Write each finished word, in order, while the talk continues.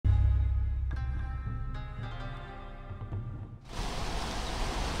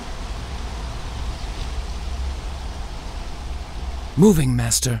Moving,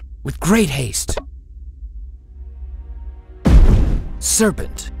 master, with great haste.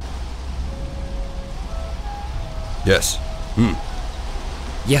 Serpent. Yes.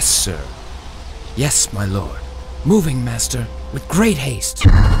 Yes, sir. Yes, my lord. Moving, master, with great haste.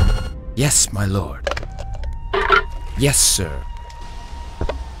 Yes, my lord. Yes, sir.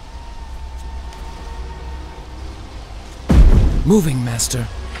 Moving, master.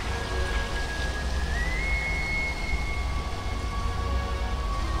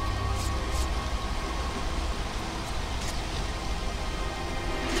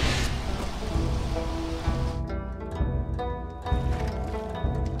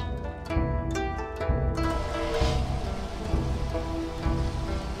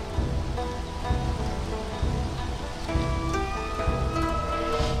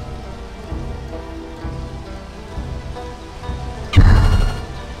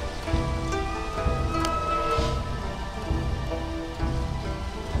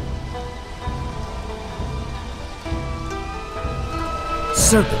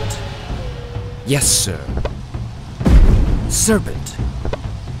 Serpent. Yes, sir. Serpent.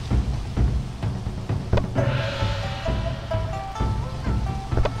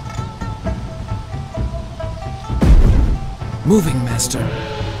 Moving, master.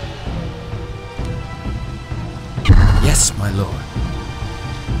 Yes, my lord.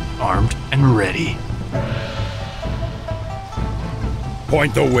 Armed and ready.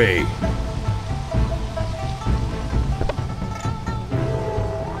 Point the way.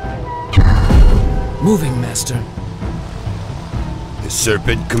 Moving, master. The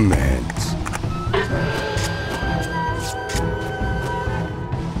serpent commands.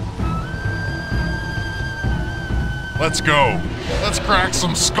 Let's go. Let's crack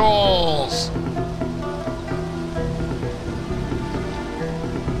some skulls.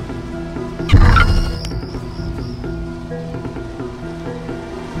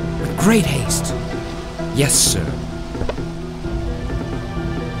 With great haste. Yes, sir.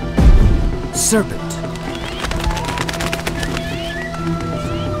 Serpent.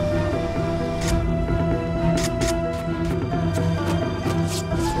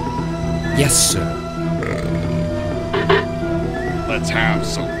 Yes, sir. Let's have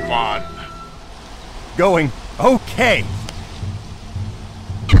some fun. Going. Okay.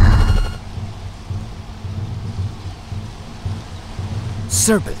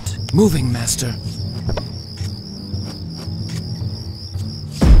 Serpent. Moving, master.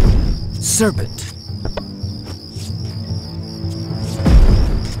 Serpent.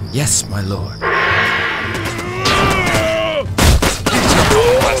 Yes, my lord.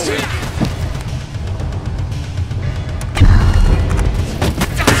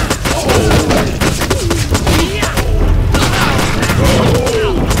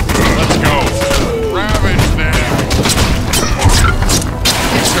 Let's go. Ravage them.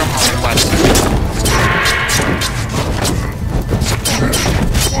 Teach them a lesson.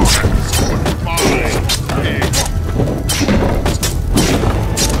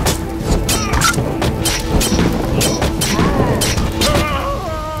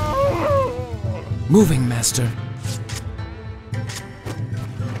 Moving, master.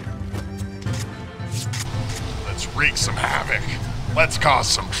 Let's wreak some havoc. Let's cause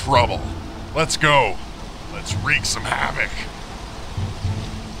some trouble. Let's go. Let's wreak some havoc.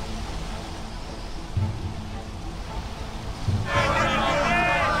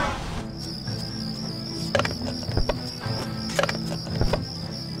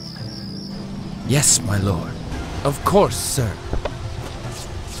 Yes, my lord. Of course, sir.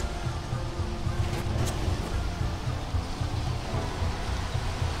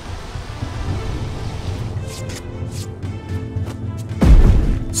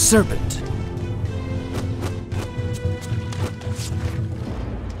 Serpent.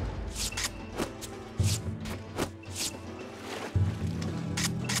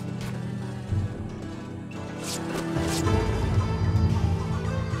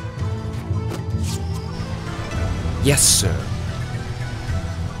 Yes, sir.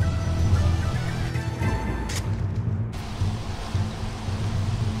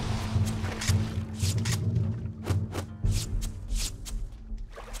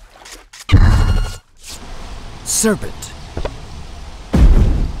 Serpent.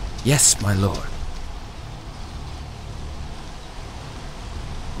 Yes, my lord.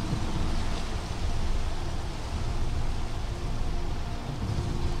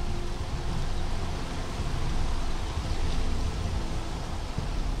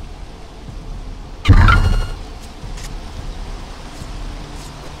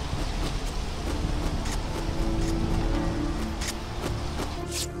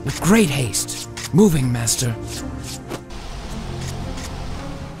 With great haste. Moving, master.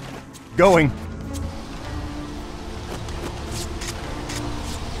 Going.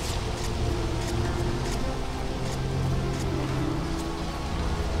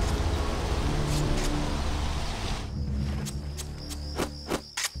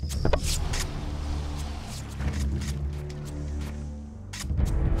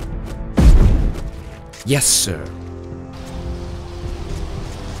 Yes, sir.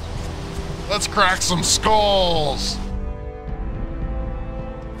 Let's crack some skulls!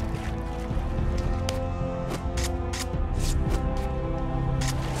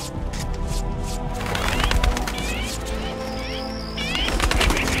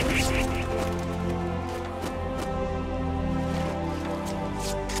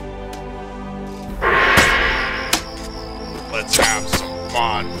 Let's have some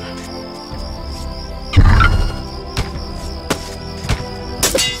fun.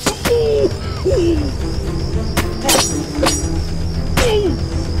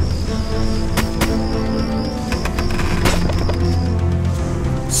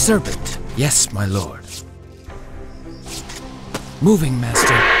 Serpent. Yes, my lord. Moving,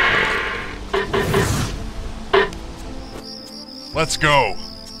 master. Let's go.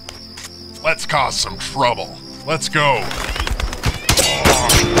 Let's cause some trouble. Let's go.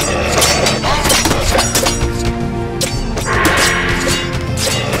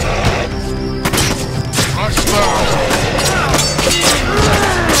 Rush them.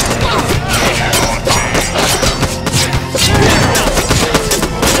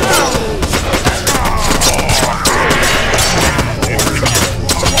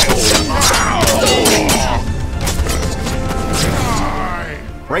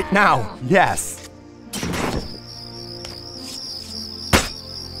 Right now, yes.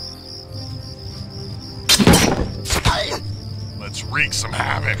 Let's wreak some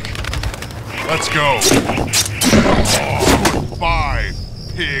havoc. Let's go. Goodbye,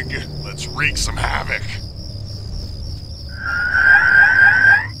 pig. Let's wreak some havoc.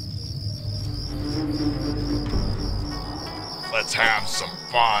 Let's have some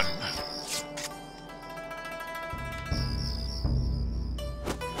fun.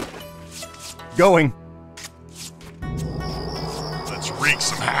 Going. Let's wreak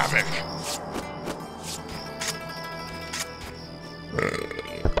some havoc.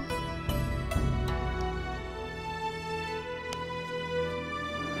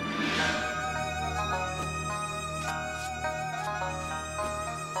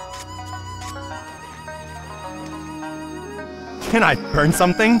 Can I burn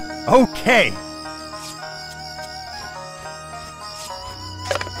something? Okay.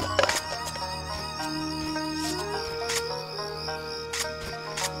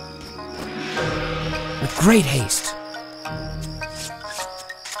 With great haste.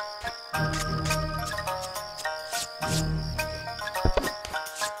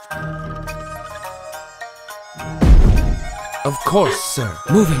 Of course, sir.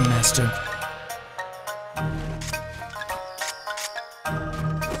 Moving, master.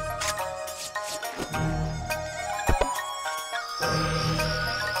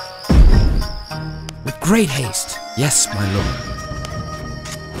 With great haste. Yes, my lord.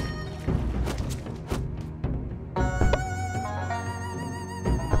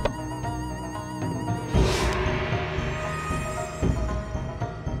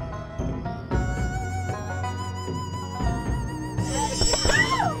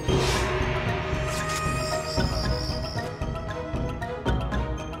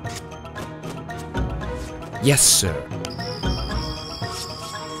 Yes, sir.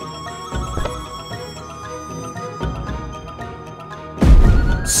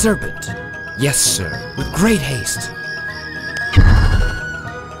 Serpent. Yes, sir. With great haste.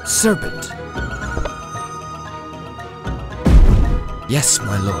 Serpent. Yes,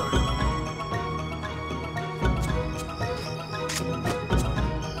 my lord.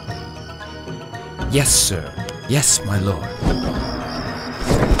 Yes, sir. Yes, my lord.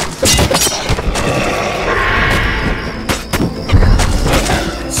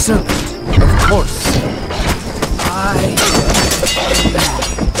 Serpent, of course.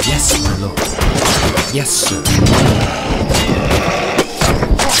 Yes, my lord. Yes, sir.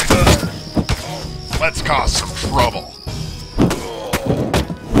 Let's cause some trouble.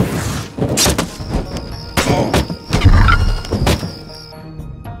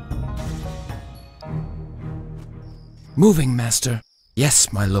 Moving, master.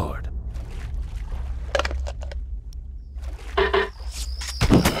 Yes, my lord.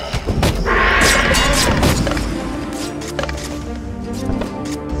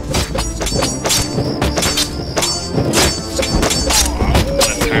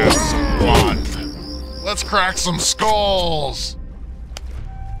 Let's have some fun. Let's crack some skulls.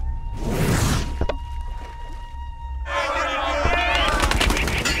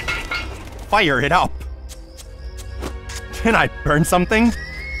 fire it up. Can I burn something?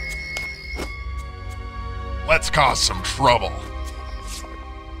 Let's cause some trouble.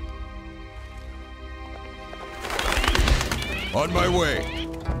 On my way.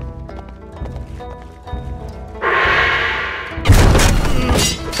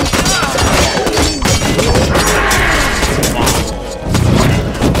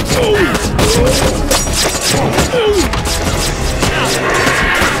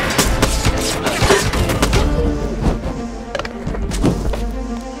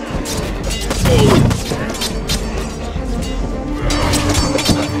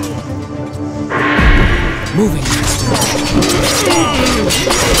 Moving master.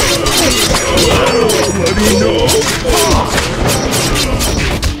 Let me know.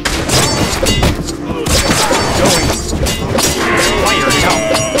 Going. Fire it up.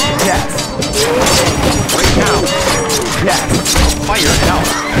 Yes. Right now. Yes. Fire it up.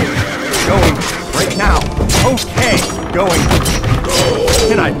 Going. Right now. Okay. Going.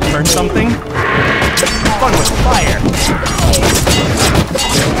 Can I burn something? Fun with fire.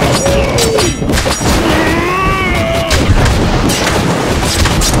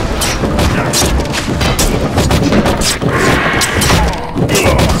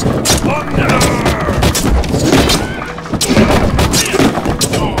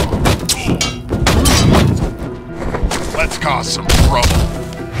 Let's cause some trouble.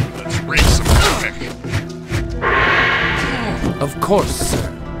 Let's wreak some havoc. Of course, sir.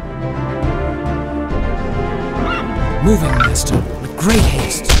 Moving master with great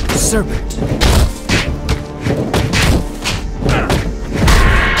haste. Serpent.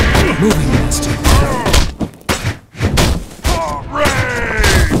 Moving master.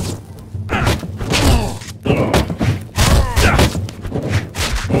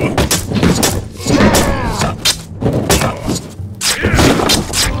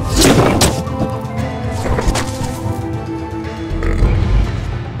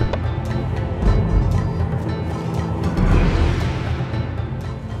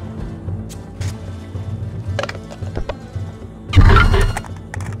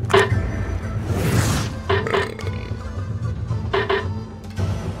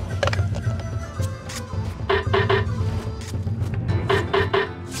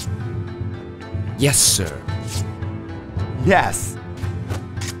 Yes, sir. Yes.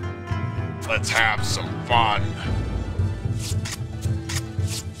 Let's have some fun.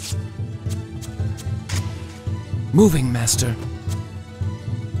 Moving master.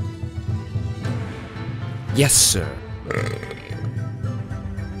 Yes, sir.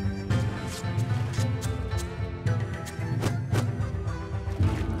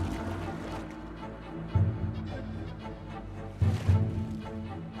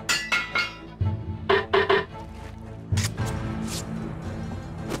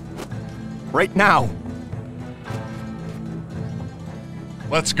 Right now.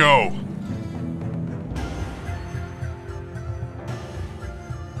 Let's go.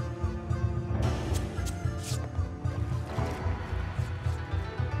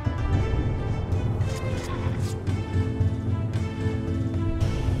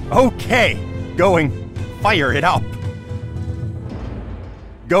 Okay. Going. Fire it up.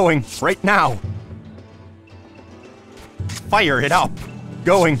 Going. Right now. Fire it up.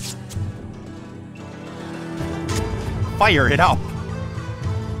 Going. Fire it up.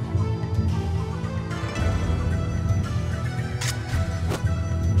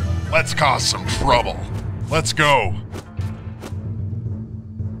 Let's cause some trouble. Let's go.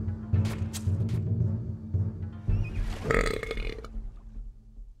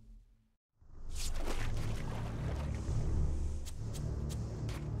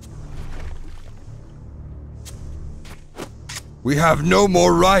 We have no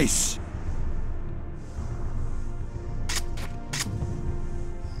more rice.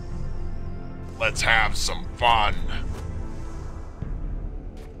 Let's have some fun.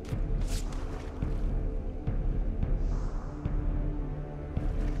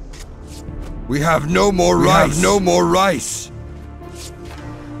 We have no more rice. We have no more rice.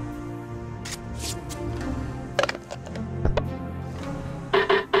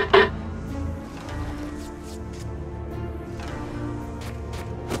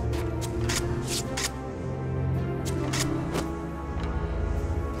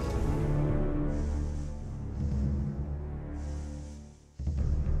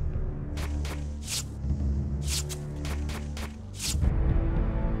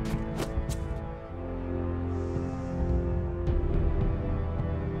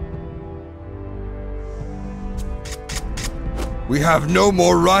 We have no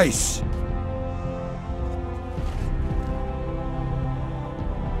more rice.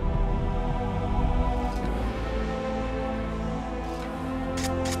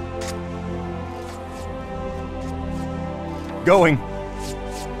 Going.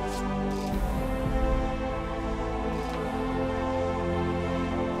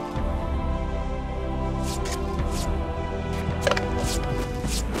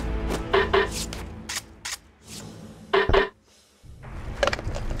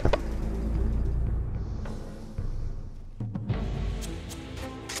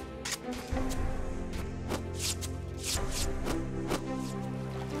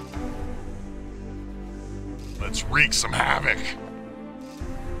 Let's wreak some havoc.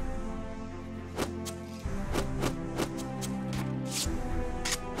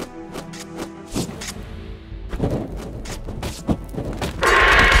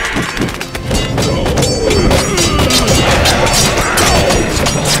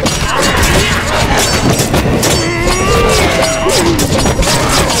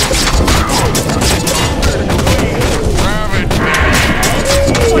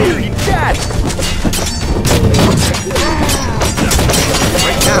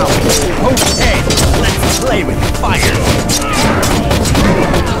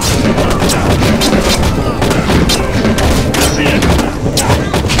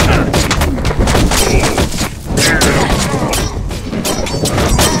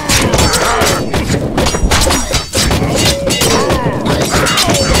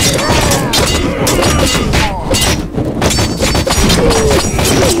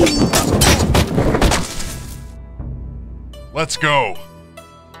 Let's go.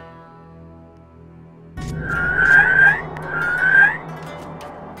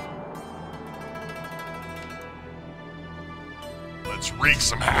 Let's wreak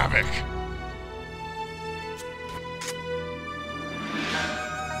some havoc.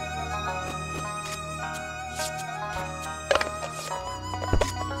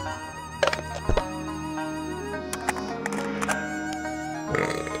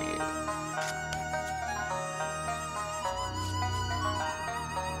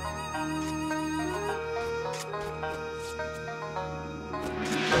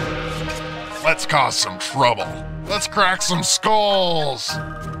 Let's cause some trouble. Let's crack some skulls.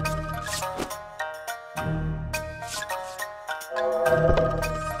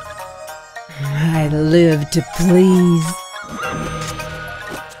 I live to please.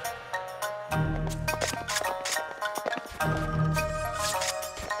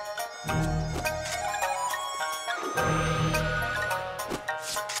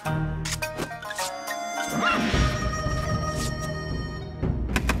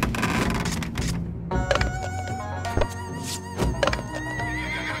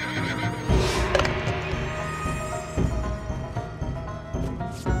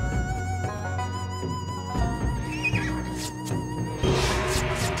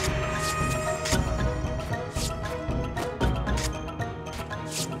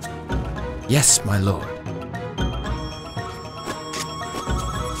 Yes, my lord.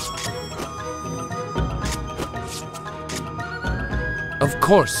 Of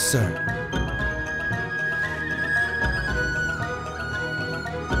course, sir.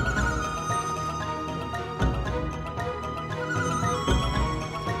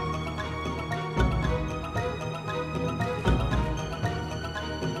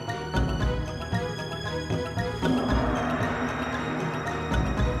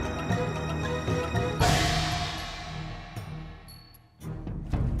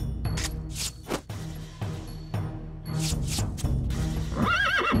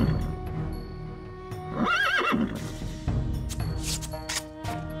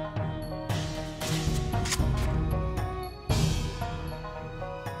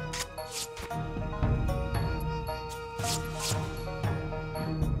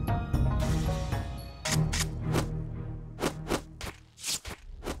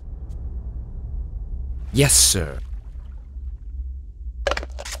 Yes, sir.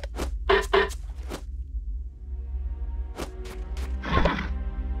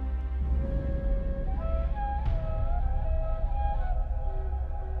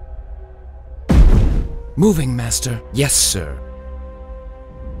 Moving, master. Yes, sir.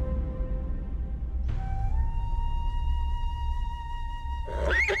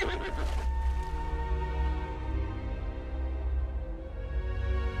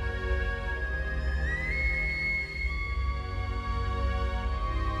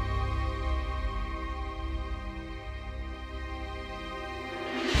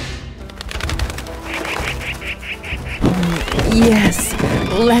 Yes,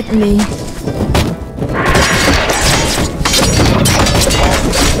 let me.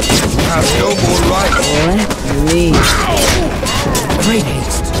 Have no more right. Let me. Great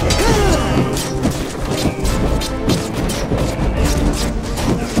haste.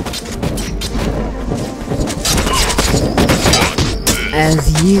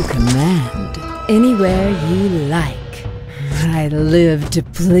 you command. Anywhere you like. I live to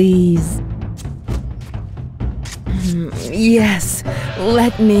please. Yes,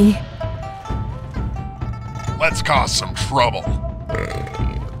 let me. Let's cause some trouble.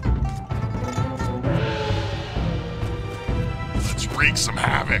 Let's wreak some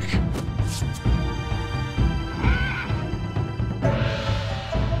havoc.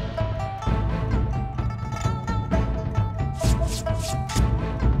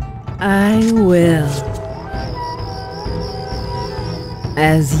 I will.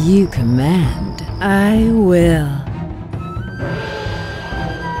 As you command, I will.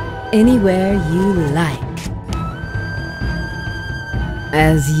 Anywhere you like.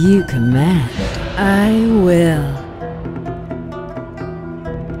 As you command, I will.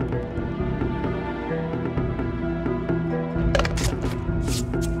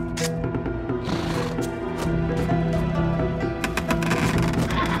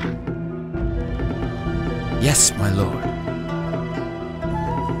 Yes, my lord.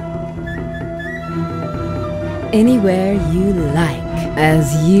 Anywhere you like,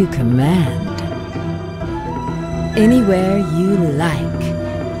 as you command. Anywhere you like.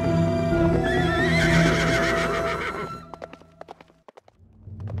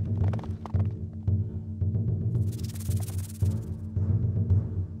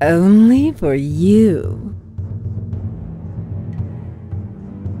 Only for you.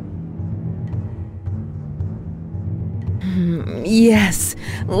 Yes,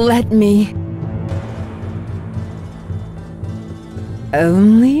 let me.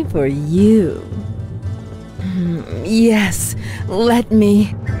 Only for you. Yes, let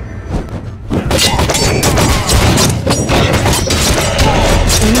me.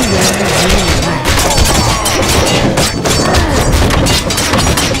 Anywhere you like.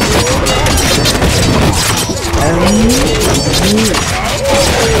 Only for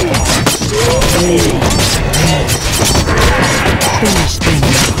you. Finish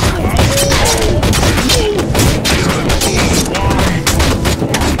things.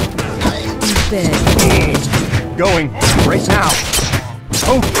 Going right now.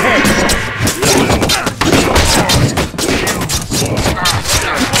 Okay.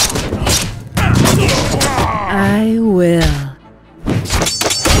 I will.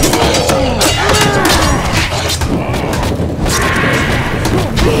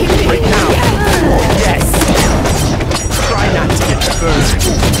 Right now. Yes. Try not to get burned.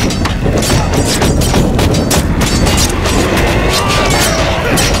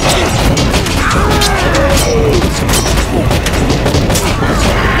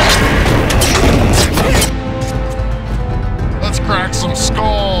 Let's crack some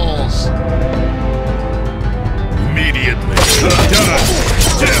skulls. Immediately. Done.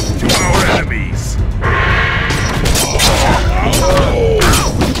 Death to our enemies.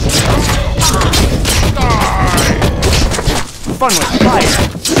 Die. Fun with fire.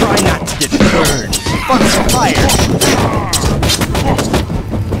 Try not to get burned. Fun with fire.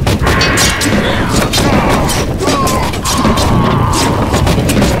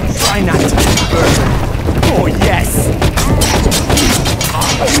 Try not to get burned. Oh, yes.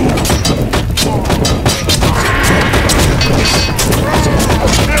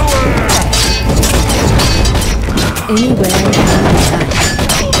 Anywhere you like.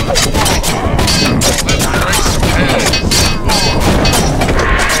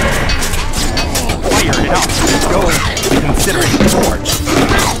 Fire it up. Go. Considering torch.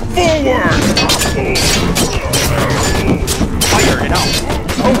 Forward! Fire it up.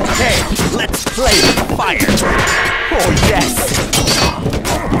 Okay, let's play with fire. Oh, yes.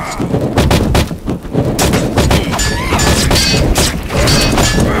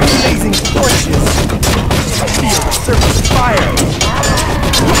 Blazing torches. Feel the surface fire.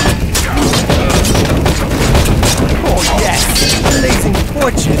 Oh, yes. Blazing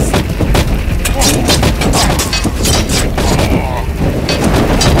torches.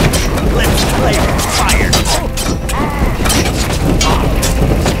 Let's play with fire.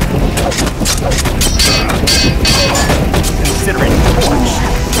 Considering torch.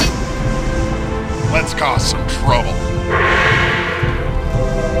 Let's cause some trouble.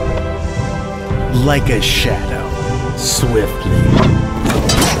 Like a shadow, swiftly.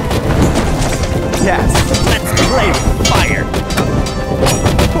 Yes, let's play with fire.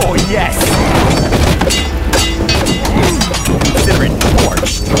 Oh yes.